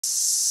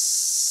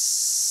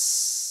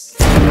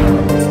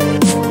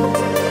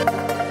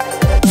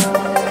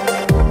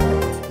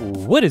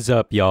What is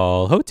up,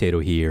 y'all?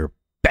 Hotato here,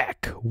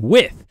 back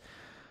with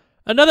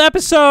another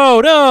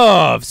episode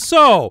of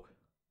So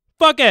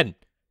Fucking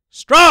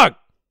Strong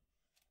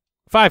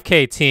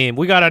 5K team.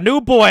 We got a new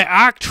boy,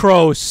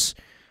 Actros,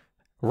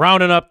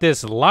 rounding up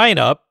this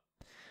lineup.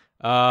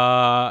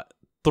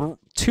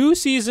 2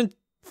 season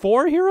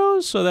 4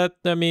 heroes, so that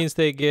means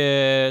they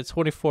get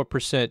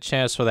 24%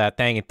 chance for that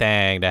thing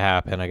to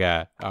happen. I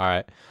got, all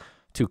right,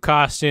 2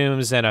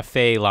 costumes and a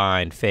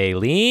Phaline.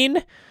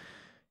 Phaline?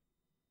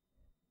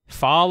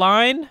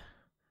 Fallin?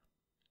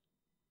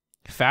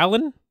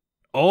 Fallon?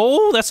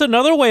 Oh, that's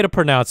another way to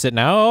pronounce it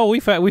now. Oh, we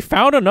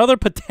found another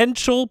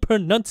potential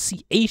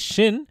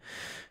pronunciation.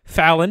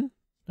 Fallon.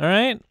 All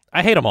right.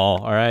 I hate them all.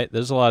 All right.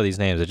 There's a lot of these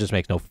names that just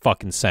make no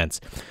fucking sense.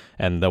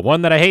 And the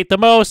one that I hate the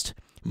most,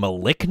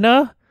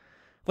 Maligna?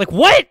 Like,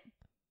 what?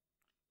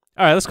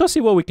 All right, let's go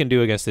see what we can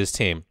do against this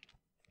team.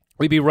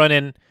 We be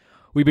running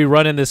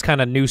this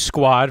kind of new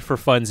squad for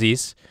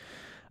funsies.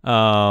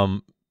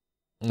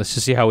 Let's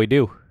just see how we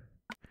do.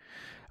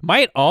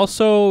 Might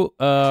also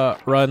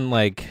run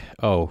like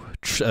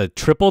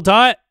triple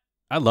dot.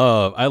 I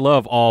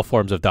love all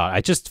forms of dot.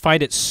 I just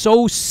find it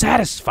so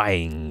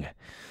satisfying.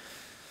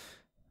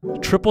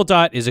 Triple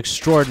dot is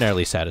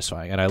extraordinarily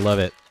satisfying, and I love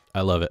it.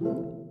 I love it.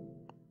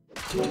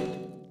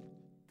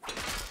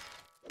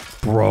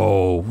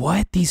 Bro,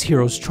 what? These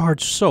heroes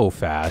charge so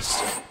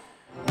fast.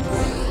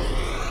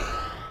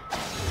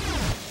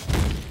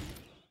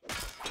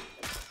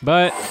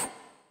 But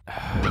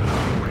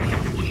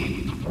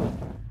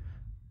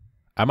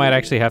I might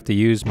actually have to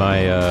use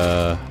my,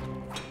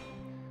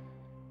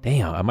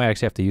 damn, I might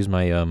actually have to use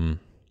my,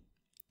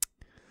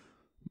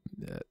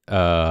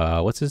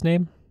 what's his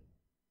name?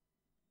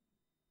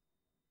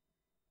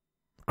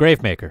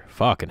 Gravemaker.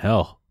 Fucking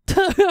hell.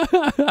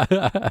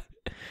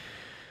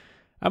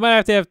 I might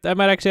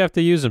actually have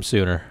to use him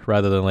sooner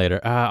rather than later.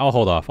 I'll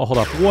hold off. I'll hold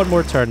off one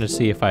more turn to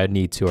see if I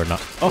need to or not.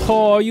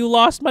 Oh, you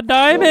lost my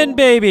diamond,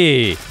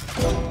 baby!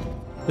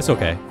 It's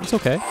okay. It's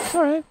okay. It's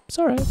alright. It's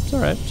alright. It's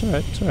alright. It's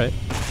alright. It's alright.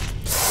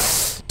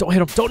 Don't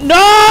hit him. Don't.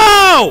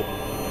 No!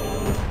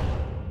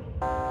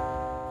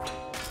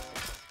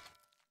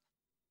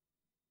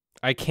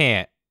 I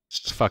can't.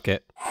 Fuck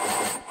it.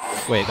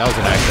 Wait, that was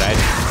an accident.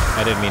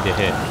 I didn't mean to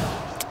hit.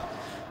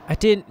 I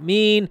didn't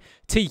mean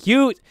to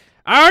use.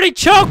 I already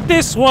choked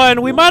this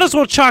one. We might as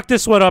well chalk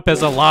this one up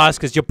as a loss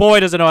because your boy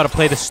doesn't know how to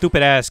play this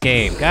stupid ass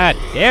game. God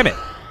damn it.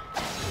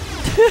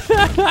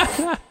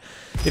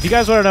 If you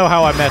guys want to know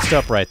how I messed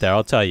up right there,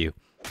 I'll tell you.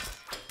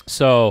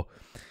 So,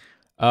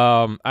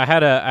 I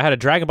had a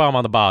Dragon Bomb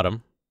on the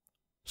bottom,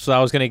 so I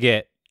was gonna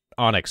get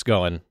Onyx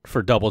going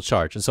for double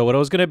charge. And so what it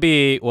was gonna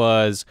be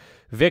was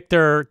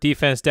Victor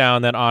defense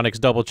down, then Onyx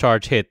double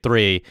charge hit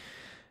 3.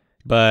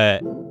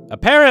 But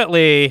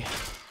apparently,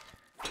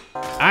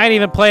 I ain't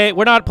even play.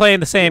 We're not playing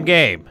the same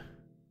game,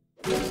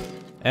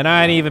 and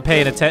I ain't even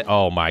paying attention.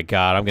 Oh my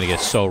god, I'm gonna get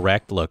so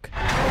wrecked. Look.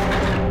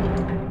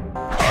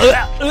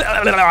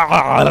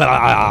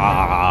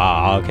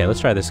 Okay, let's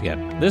try this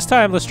again. This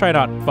time, let's try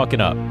not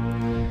fucking up.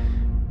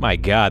 My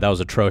god, that was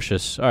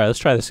atrocious. All right, let's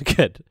try this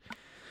again.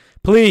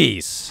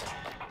 Please.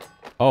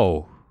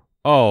 Oh,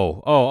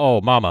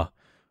 mama.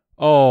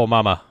 Oh,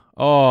 mama.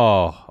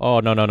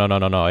 Oh,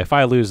 no. If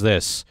I lose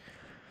this,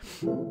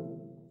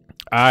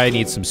 I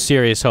need some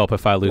serious help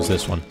if I lose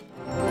this one.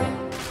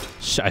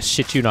 I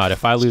shit you not.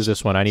 If I lose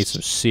this one, I need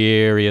some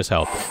serious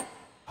help.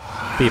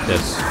 Beep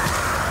this.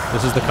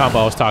 This is the combo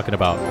I was talking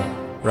about,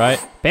 right?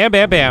 Bam,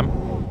 bam, bam.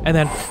 And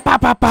then pop,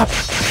 pop, pop.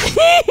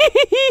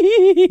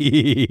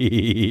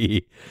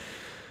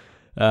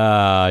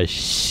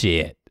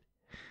 Shit.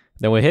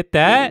 Then we hit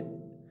that.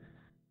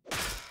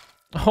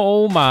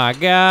 Oh my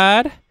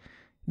god.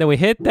 Then we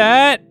hit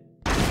that.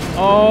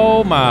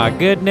 Oh my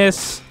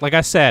goodness. Like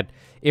I said,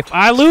 if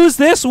I lose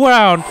this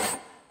round,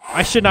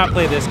 I should not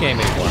play this game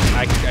anymore.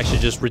 I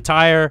should just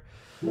retire,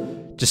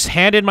 just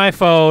hand in my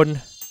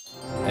phone,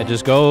 and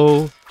just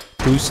go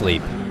to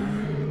sleep.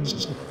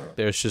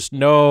 There's just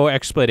no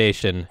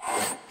explanation.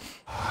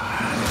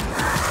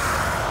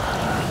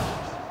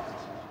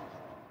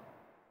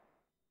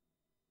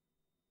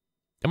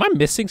 Am I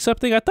missing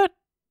something? I thought...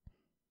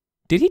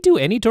 Did he do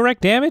any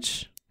direct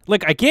damage?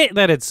 Like, I get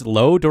that it's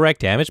low direct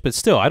damage, but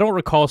still, I don't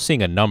recall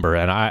seeing a number,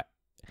 and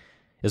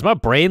Is my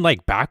brain,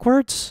 like,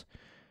 backwards?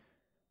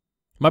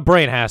 My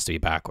brain has to be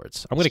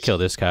backwards. I'm gonna kill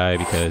this guy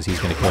because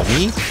he's gonna kill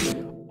me.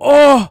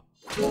 Oh!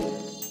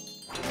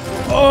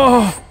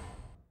 Oh!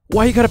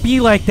 Why you gotta be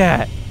like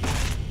that?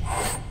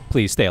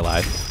 Please, stay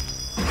alive.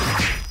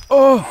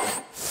 Oh!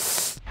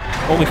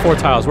 Only 4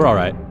 tiles. We're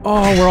alright.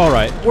 Oh, we're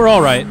alright. We're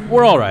alright.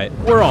 We're alright.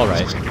 We're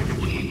alright.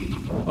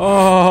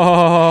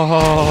 Oh,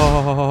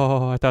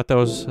 I thought there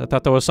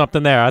was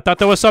something there. I thought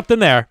there was something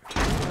there.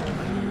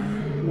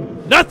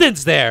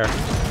 Nothing's there.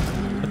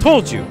 I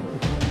told you.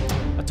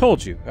 I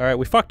told you. All right,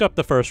 we fucked up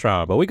the first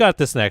round, but we got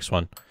this next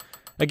one.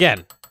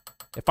 Again,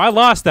 if I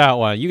lost that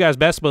one, you guys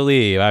best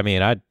believe. I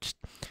mean,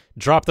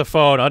 drop the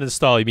phone,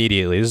 uninstall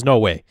immediately. There's no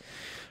way.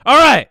 All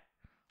right.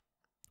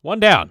 One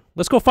down.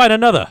 Let's go find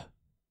another.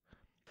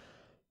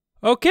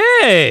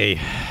 Okay.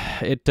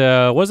 It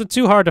wasn't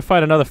too hard to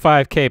find another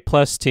 5K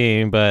plus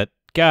team, but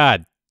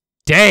god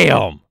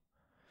damn.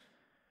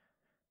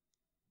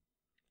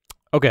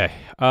 Okay.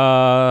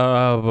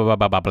 I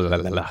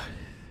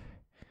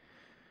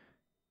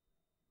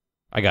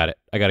got it.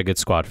 I got a good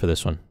squad for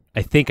this one.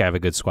 I think I have a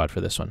good squad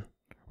for this one.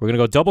 We're going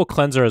to go double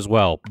cleanser as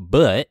well,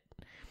 but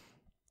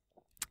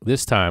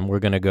this time we're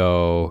going to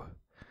go...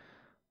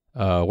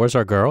 where's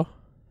our girl?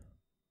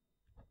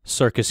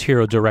 Circus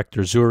Hero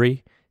Director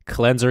Zuri.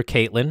 Cleanser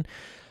Caitlyn.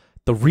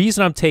 The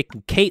reason I'm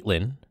taking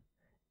Caitlyn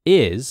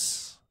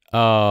is...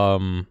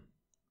 Ooh.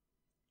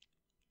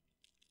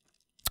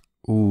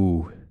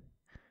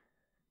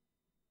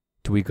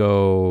 Do we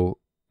go...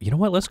 You know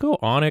what? Let's go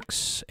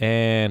Onyx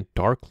and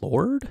Dark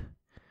Lord.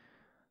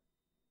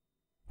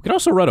 We could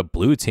also run a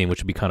blue team,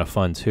 which would be kind of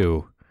fun,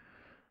 too.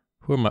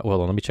 Who am I?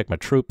 Well, let me check my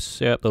troops.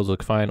 Yep, those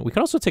look fine. We could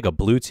also take a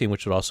blue team,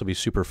 which would also be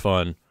super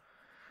fun.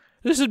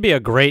 This would be a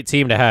great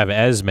team to have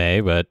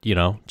Esme, but, you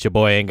know, your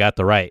boy ain't got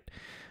the right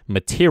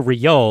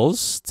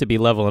materials to be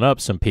leveling up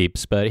some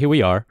peeps, but here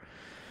we are.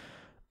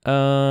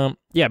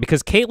 Yeah,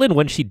 because Caitlyn,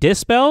 when she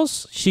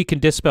dispels, she can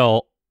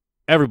dispel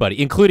everybody,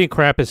 including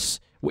Krampus.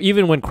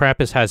 Even when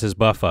Krampus has his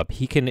buff up,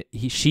 she can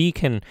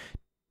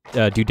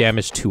do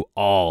damage to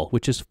all,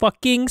 which is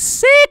fucking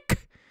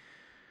sick.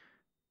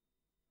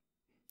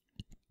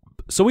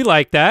 So we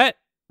like that.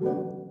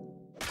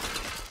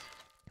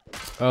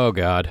 Oh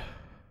god.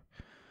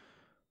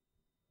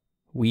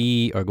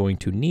 We are going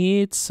to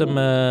need some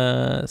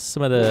of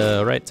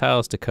the right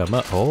tiles to come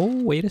up. Oh,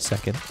 wait a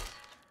second.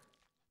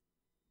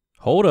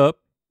 Hold up.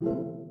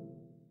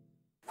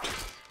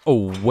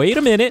 Oh, wait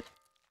a minute.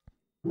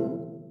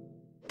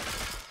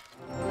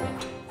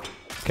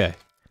 Okay.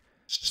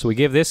 So we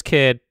give this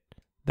kid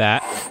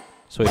that,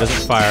 so he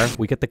doesn't fire.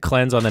 We get the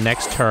cleanse on the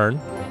next turn.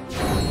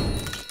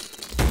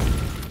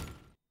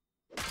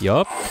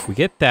 Yup, we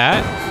get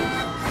that.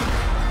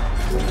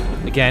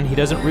 Again, he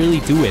doesn't really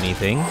do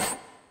anything.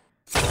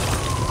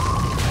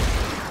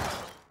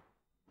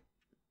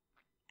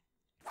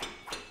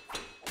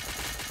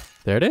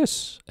 There it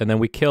is. And then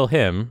we kill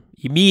him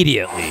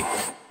immediately,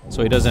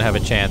 so he doesn't have a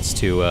chance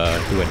to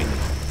do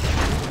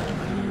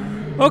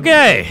anything.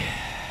 Okay.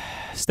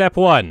 Step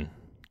 1,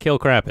 kill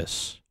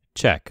Krampus.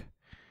 Check.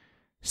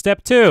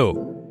 Step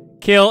 2,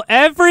 kill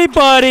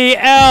everybody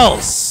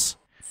else!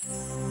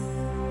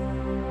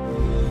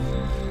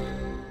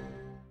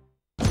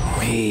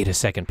 Wait a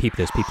second. Peep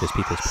this, please.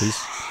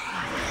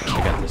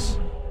 I got this.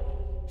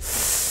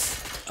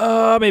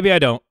 Maybe I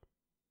don't.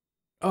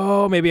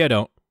 Oh, maybe I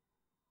don't.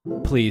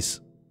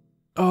 Please.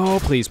 Oh,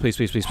 please. Oh, please.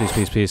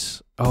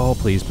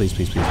 This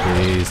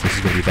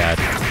is gonna be bad.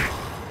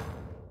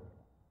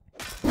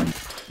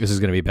 This is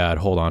gonna be bad.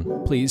 Hold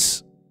on.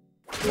 Please.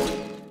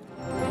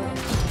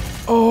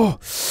 Oh!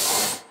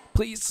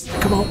 Please.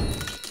 Come on.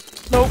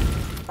 No.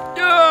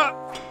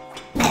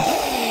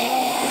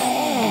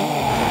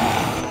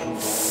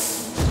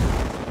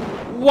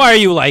 Why are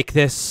you like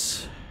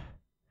this?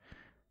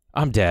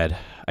 I'm dead.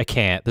 I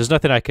can't. There's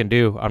nothing I can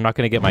do. I'm not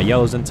gonna get my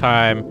yellows in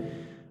time.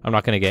 I'm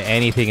not gonna get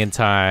anything in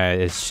time.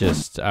 It's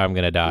just, I'm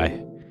gonna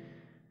die.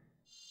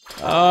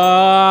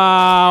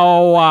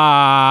 Oh,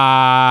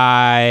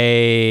 why?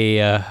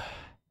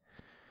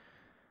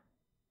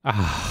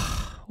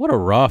 What a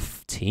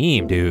rough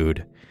team,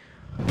 dude.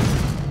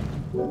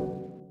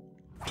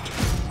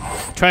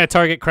 Trying to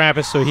target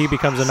Krampus so he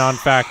becomes a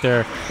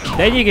non-factor.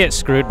 Then you get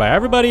screwed by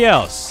everybody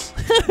else.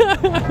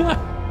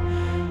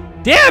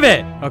 Damn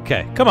it!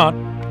 Okay, come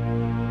on.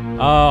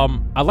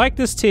 I like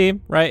this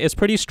team, right? It's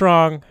pretty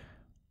strong.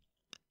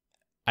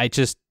 I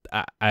just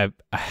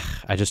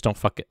don't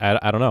fucking,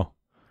 I don't know.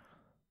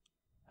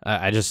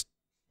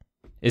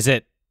 Is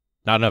it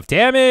not enough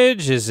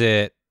damage? Is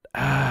it,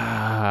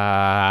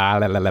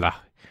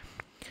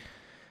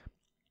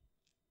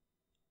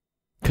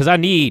 because I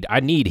need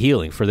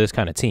healing for this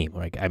kind of team.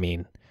 Like, I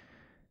mean,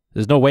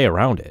 there's no way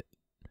around it.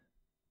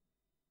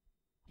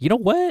 You know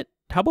what?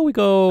 How about we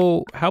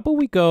go?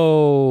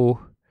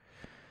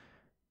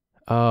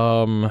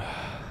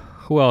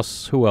 Who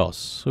else?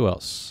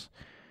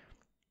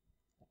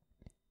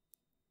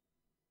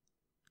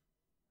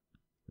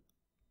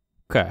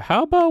 Okay,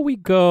 how about we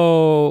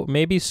go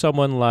maybe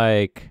someone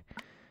like,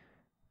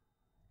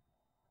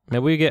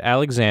 maybe we get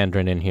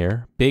Alexandrin in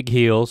here. Big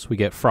heals, we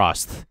get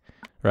Frost,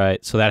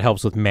 right? So that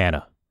helps with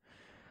mana.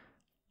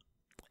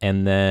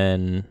 And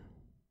then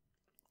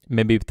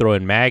maybe throw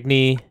in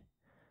Magni.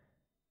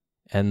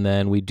 And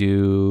then we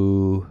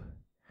do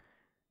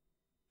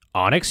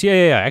Onyx.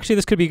 Yeah. Actually,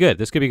 this could be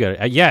good.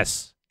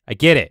 Yes, I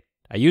get it.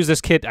 I use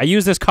this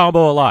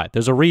combo a lot.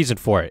 There's a reason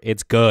for it.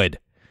 It's good.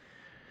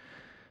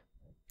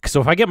 So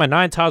if I get my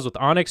 9 tiles with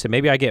Onyx and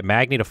maybe I get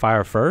Magni to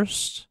fire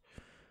first.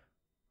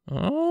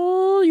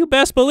 Oh, you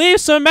best believe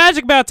some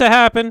magic about to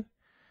happen.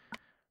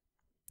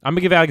 I'm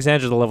gonna give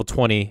Alexandra the level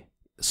 20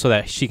 so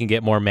that she can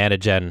get more mana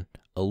gen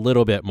a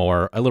little bit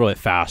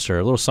faster,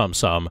 a little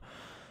something.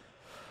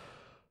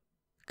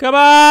 Come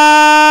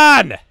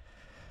on!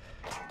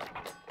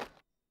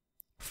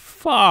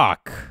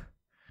 Fuck.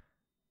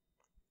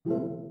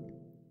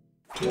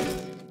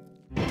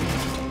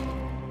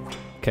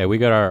 Okay,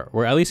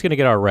 we're at least gonna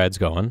get our reds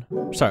going.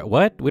 Sorry,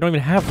 what? We don't even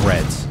have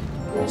reds.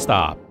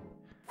 Stop.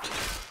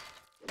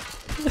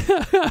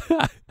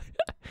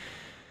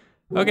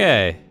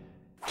 Okay.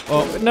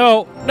 Oh,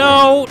 no,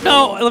 no,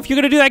 no. If you're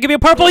gonna do that, give me a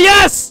purple,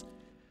 yes!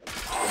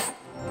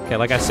 Okay,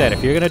 like I said,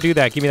 if you're gonna do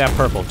that, give me that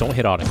purple. Don't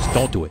hit Onyx.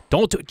 Don't do it.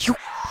 Don't do it.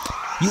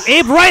 You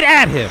aimed right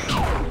at him!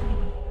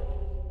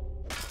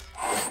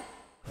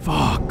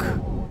 Fuck.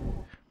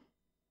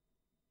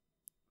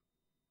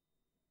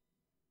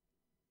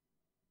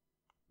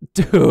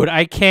 Dude,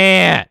 I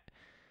can't.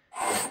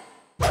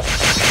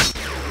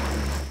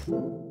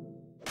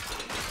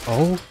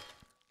 Oh.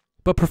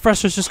 But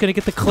Professor's just gonna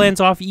get the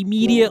cleanse off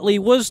immediately.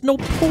 Was no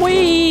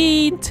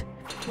point.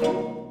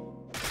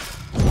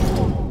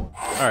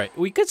 Alright,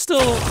 we could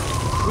still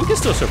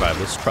survive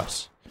this,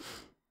 trust.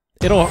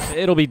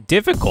 It'll be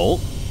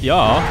difficult,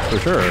 yeah, for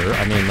sure.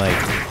 I mean, like,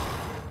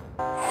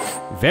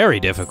 very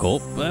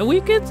difficult, but we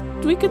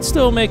could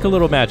still make a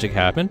little magic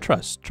happen.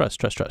 Trust. I'm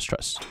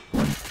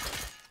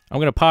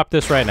gonna pop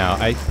this right now.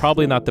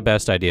 Probably not the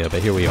best idea,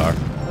 but here we are.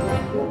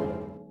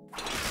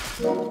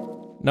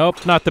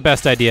 Nope, not the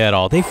best idea at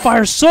all. They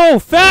fire so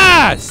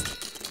fast!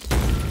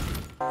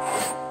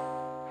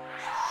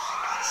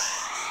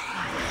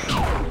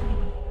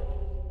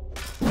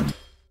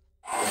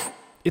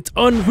 It's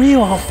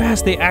unreal how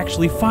fast they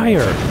actually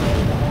fire.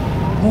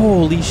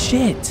 Holy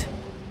shit.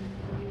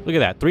 Look at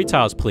that. 3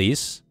 tiles,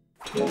 please.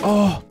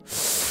 Oh.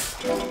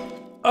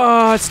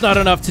 Oh, it's not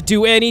enough to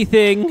do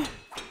anything.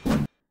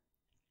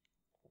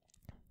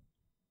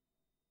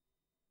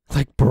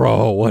 Like,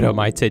 bro, what am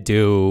I to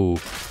do?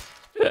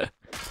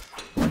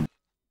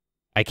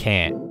 I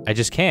can't. I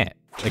just can't.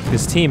 Like,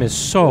 this team is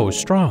so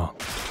strong.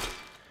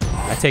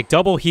 I take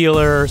double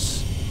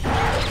healers.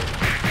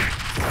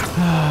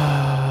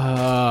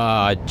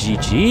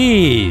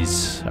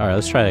 GG's. All right,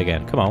 let's try it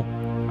again. Come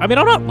on. I mean,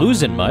 I'm not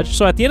losing much.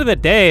 So at the end of the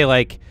day,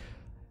 like,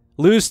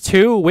 lose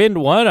 2, win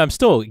 1, I'm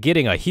still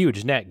getting a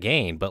huge net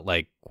gain. But,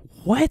 like,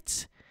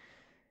 what?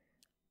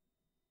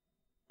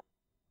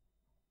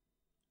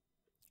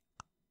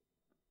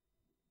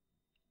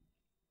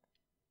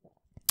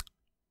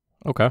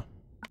 Okay.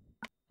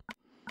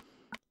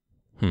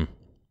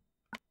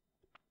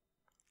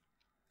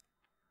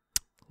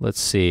 Let's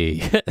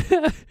see.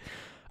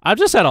 I'm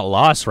just at a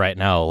loss right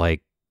now.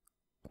 Like,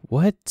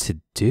 what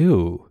to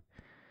do?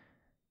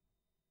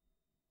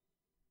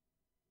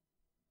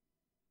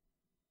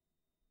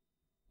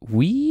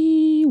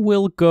 We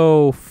will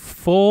go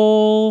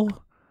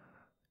full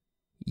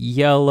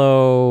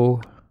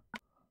yellow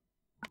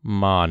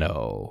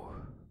mono.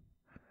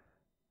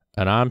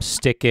 And I'm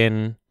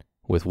sticking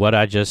with what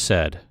I just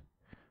said.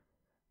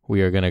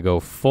 We are going to go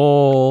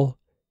full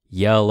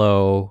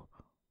yellow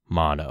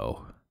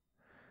mono.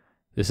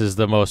 This is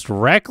the most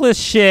reckless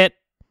shit.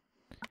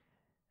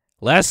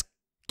 Let's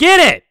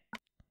get it!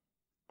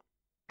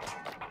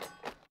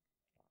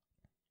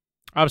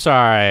 I'm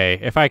sorry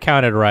if I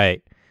counted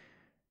right.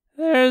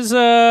 There's,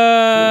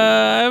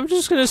 I'm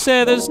just gonna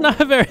say there's not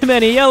very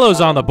many yellows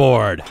on the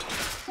board.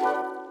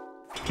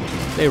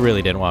 They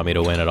really didn't want me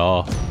to win at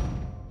all.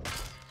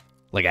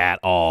 Like, at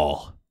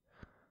all.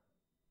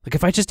 Like,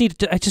 if I just needed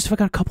to, if I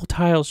got a couple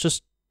tiles,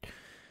 just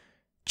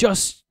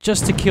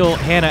to kill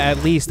Hannah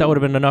at least, that would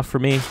have been enough for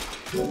me.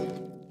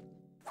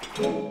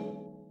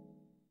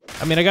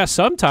 I mean, I got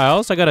some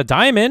tiles. I got a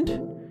diamond.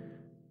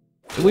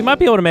 We might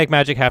be able to make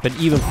magic happen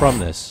even from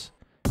this.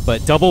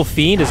 But double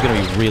fiend is going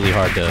to be really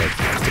hard to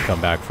come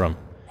back from.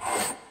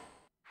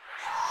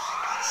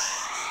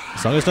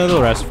 As long as none of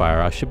the rest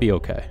fire, I should be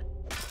okay.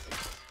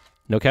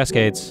 No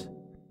cascades.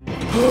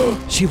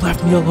 She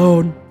left me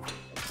alone.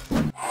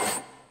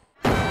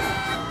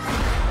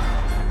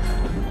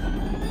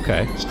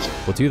 Okay,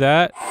 we'll do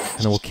that,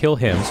 and then we'll kill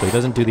him so he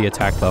doesn't do the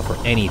attack buff or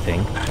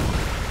anything.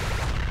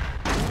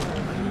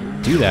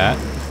 Do that.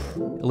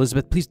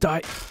 Elizabeth, please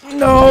die.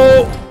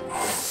 No!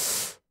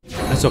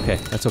 That's okay.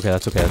 That's okay.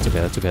 That's okay. That's okay.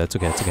 That's okay. That's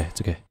okay. That's okay.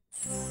 It's okay.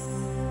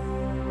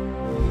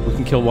 We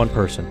can kill one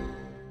person.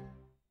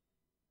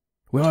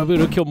 We might be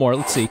able to kill more.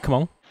 Let's see. Come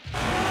on.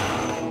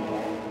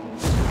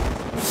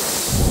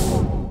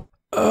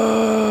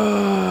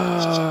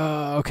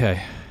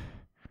 Okay.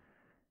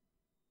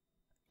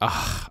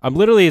 I'm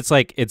literally. It's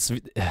like it's.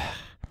 It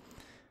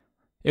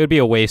would be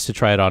a waste to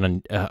try it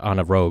on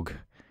a rogue.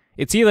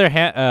 It's either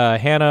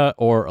Hannah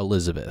or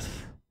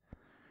Elizabeth,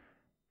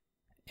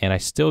 and I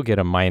still get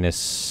a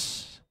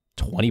minus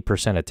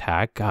 20%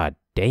 attack. God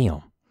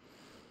damn.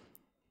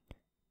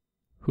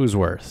 Who's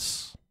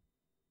worse?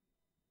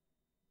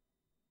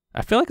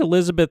 I feel like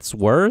Elizabeth's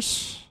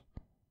worse.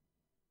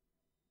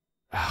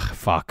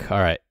 Fuck. All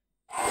right.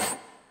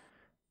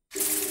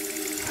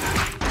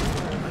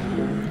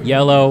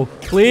 Yellow,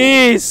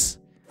 please.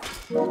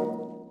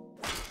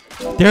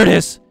 There it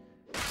is.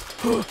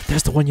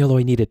 There's the one yellow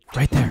I needed.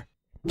 Right there.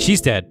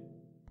 She's dead.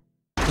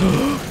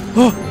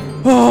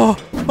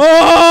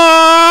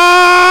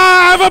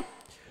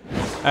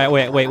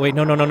 Wait.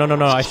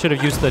 No. I should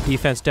have used the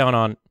defense down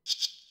on...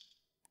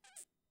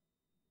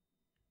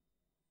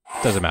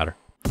 Doesn't matter.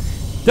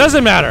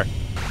 Doesn't matter!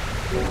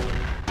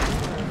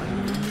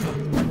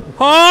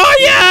 Oh,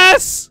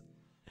 yes!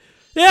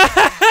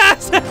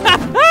 Yes!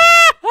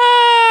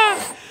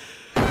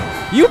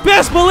 You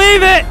best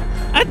believe it!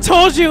 I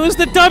told you it was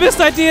the dumbest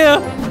idea!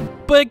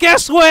 But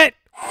guess what?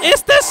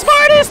 It's the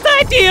smartest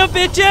idea,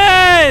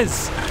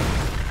 bitches!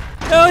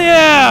 Hell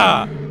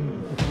yeah!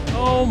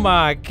 Oh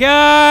my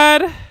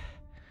god!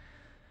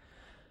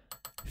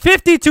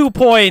 52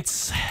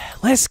 points!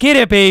 Let's get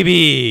it,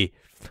 baby!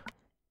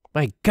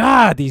 My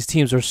god, these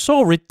teams are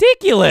so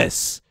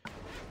ridiculous!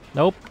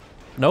 Nope.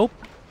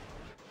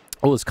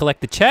 Oh, let's collect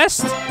the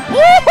chest.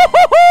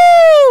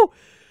 Woo-hoo-hoo-hoo!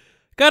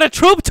 Got a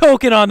troop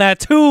token on that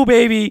too,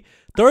 baby.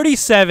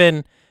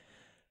 37.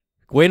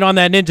 Waiting on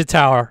that ninja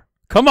tower.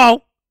 Come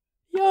on.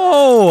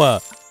 Yo!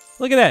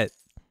 Look at that.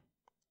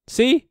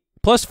 See?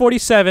 Plus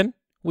 47.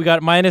 We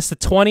got minus the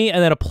 20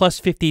 and then a plus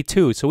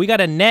 52. So we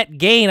got a net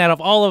gain out of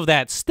all of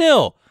that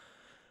still.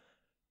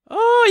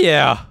 Oh,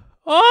 yeah.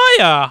 Oh,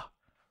 yeah.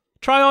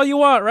 Try all you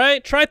want,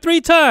 right? Try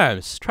 3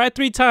 times. Try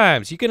 3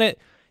 times. You can...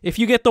 If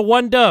you get the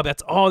 1 dub,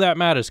 that's all that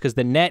matters because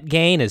the net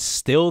gain is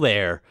still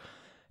there.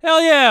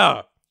 Hell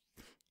yeah!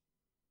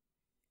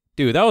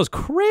 Dude, that was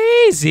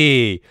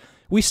crazy.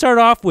 We start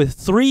off with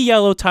 3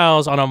 yellow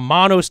tiles on a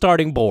mono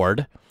starting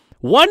board,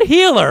 1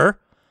 healer,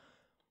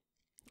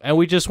 and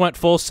we just went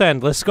full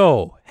send. Let's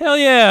go. Hell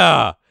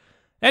yeah!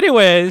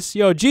 Anyways,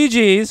 yo,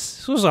 GG's.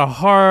 This was a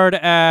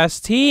hard-ass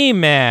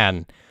team,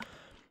 man.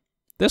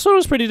 This one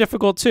was pretty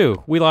difficult,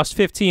 too. We lost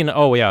 15.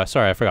 Oh, yeah,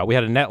 sorry, I forgot. We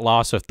had a net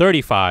loss of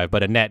 35,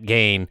 but a net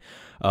gain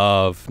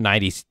of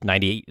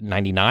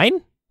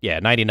 99? Yeah,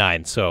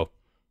 99. So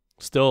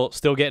still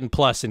getting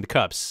plus in the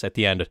cups at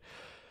the end.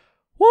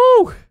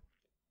 Woo!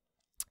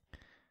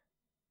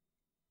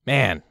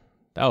 Man,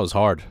 that was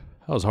hard.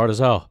 That was hard as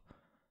hell.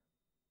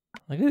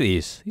 Look at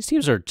these. These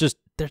teams are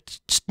they're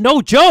just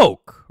no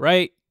joke,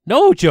 right?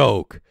 No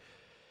joke.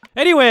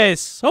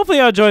 Anyways, hopefully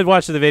you enjoyed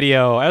watching the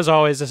video. As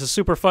always, this is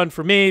super fun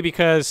for me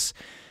because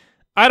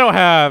I don't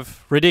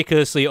have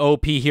ridiculously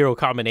OP hero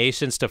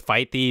combinations to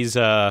fight these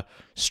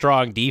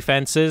strong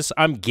defenses.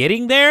 I'm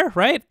getting there,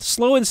 right?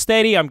 Slow and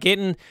steady. I'm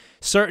getting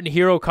certain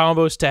hero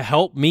combos to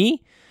help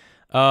me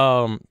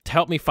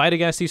fight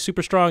against these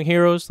super strong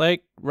heroes.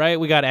 Like, right,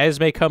 we got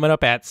Esme coming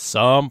up at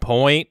some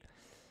point.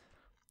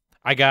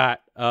 I got,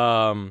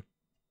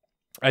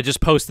 I just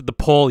posted the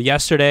poll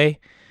yesterday.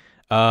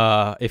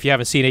 If you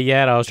haven't seen it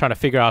yet, I was trying to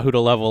figure out who to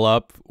level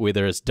up,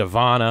 whether it's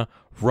Divana,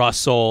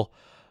 Russell,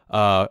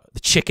 the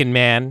Chicken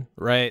Man,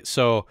 right?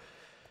 So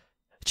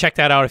check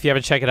that out if you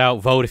haven't checked it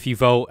out. Vote if you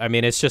vote. I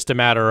mean, it's just a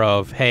matter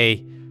of,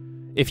 hey,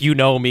 if you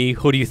know me,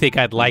 who do you think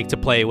I'd like to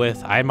play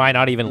with? I might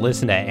not even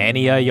listen to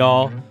any of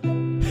y'all.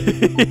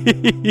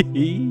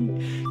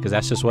 Because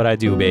that's just what I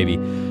do, baby.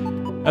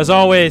 As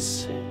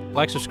always,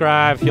 like,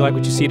 subscribe if you like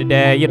what you see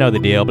today. You know the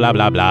deal, blah,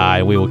 blah, blah.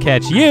 And we will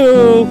catch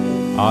you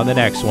on the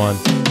next one.